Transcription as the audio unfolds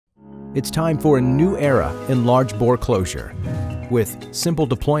It's time for a new era in large bore closure with simple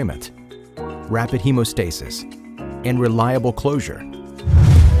deployment, rapid hemostasis, and reliable closure.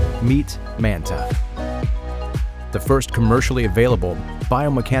 Meet MANTA, the first commercially available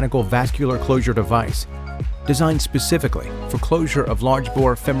biomechanical vascular closure device designed specifically for closure of large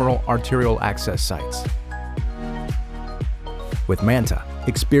bore femoral arterial access sites. With MANTA,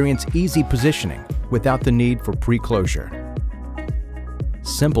 experience easy positioning without the need for pre-closure.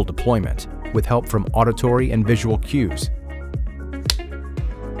 Simple deployment with help from auditory and visual cues.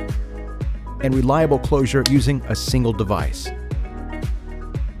 And reliable closure using a single device.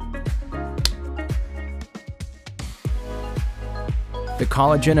 The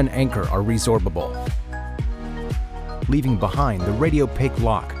collagen and anchor are resorbable, leaving behind the radiopaque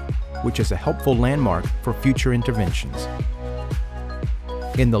lock, which is a helpful landmark for future interventions.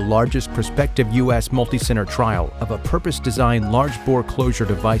 In the largest prospective U.S. multicenter trial of a purpose-designed large-bore closure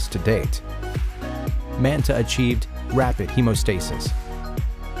device to date, MANTA achieved rapid hemostasis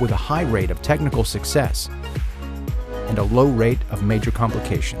with a high rate of technical success and a low rate of major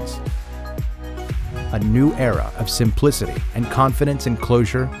complications. A new era of simplicity and confidence in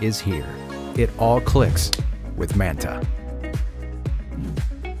closure is here. It all clicks with MANTA.